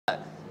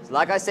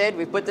like I said,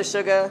 we put the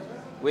sugar,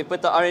 we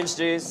put the orange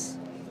juice,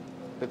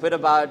 we put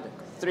about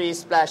 3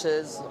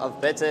 splashes of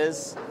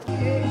bitters. We're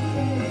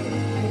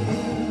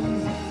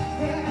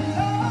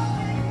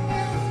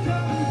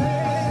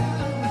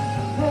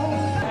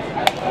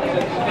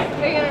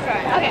gonna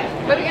try. Okay,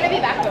 but we're gonna be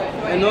back to it.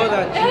 I know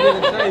that. You're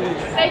gonna try this.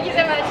 Thank you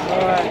so much.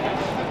 All right.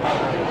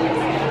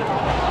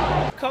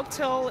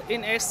 Cocktail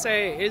in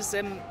SA is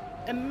a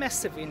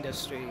massive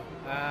industry.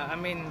 I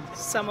mean,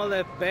 some of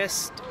the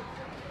best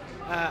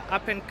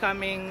up and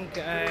coming,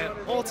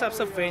 all types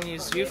of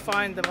venues, you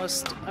find the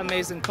most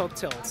amazing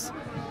cocktails.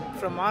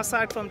 From our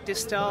side, from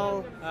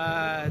Distell,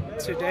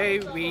 today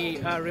we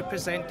are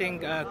representing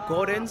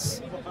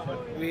Gordon's,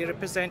 we're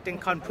representing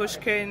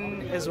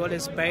Kanpushkin as well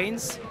as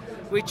Baines,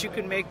 which you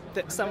can make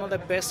some of the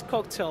best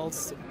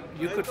cocktails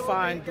you could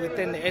find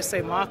within the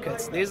SA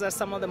markets. These are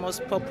some of the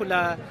most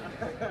popular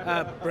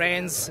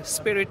brands,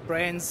 spirit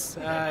brands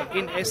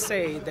in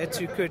SA that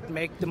you could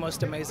make the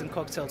most amazing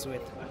cocktails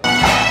with.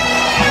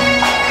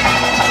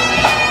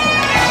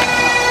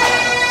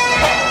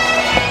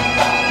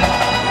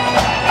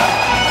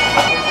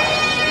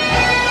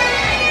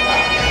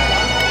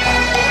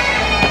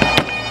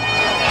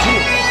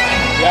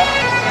 Yeah.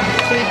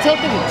 So you tell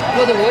them to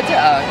pour the water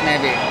out,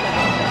 maybe.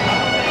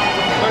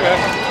 Okay.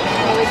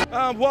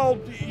 Well,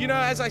 you know,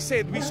 as I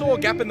said, we saw a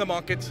gap in the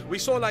market. We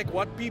saw like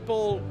what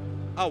people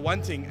are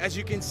wanting. As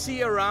you can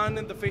see around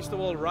in the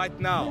festival right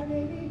now,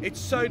 it's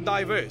so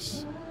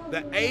diverse.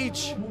 The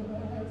age,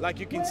 like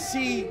you can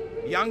see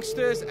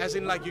youngsters, as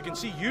in like you can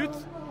see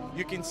youth,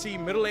 you can see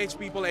middle-aged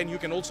people, and you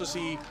can also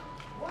see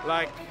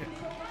like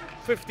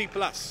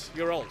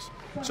 50-plus-year-olds.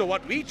 So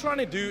what we're trying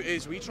to do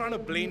is we're trying to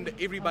blend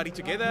everybody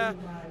together,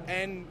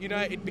 and you know,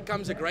 it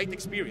becomes a great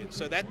experience.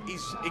 So that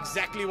is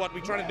exactly what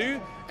we're trying to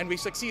do, and we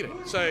succeeded.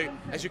 So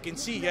as you can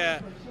see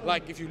here,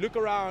 like if you look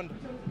around,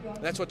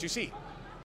 that's what you see.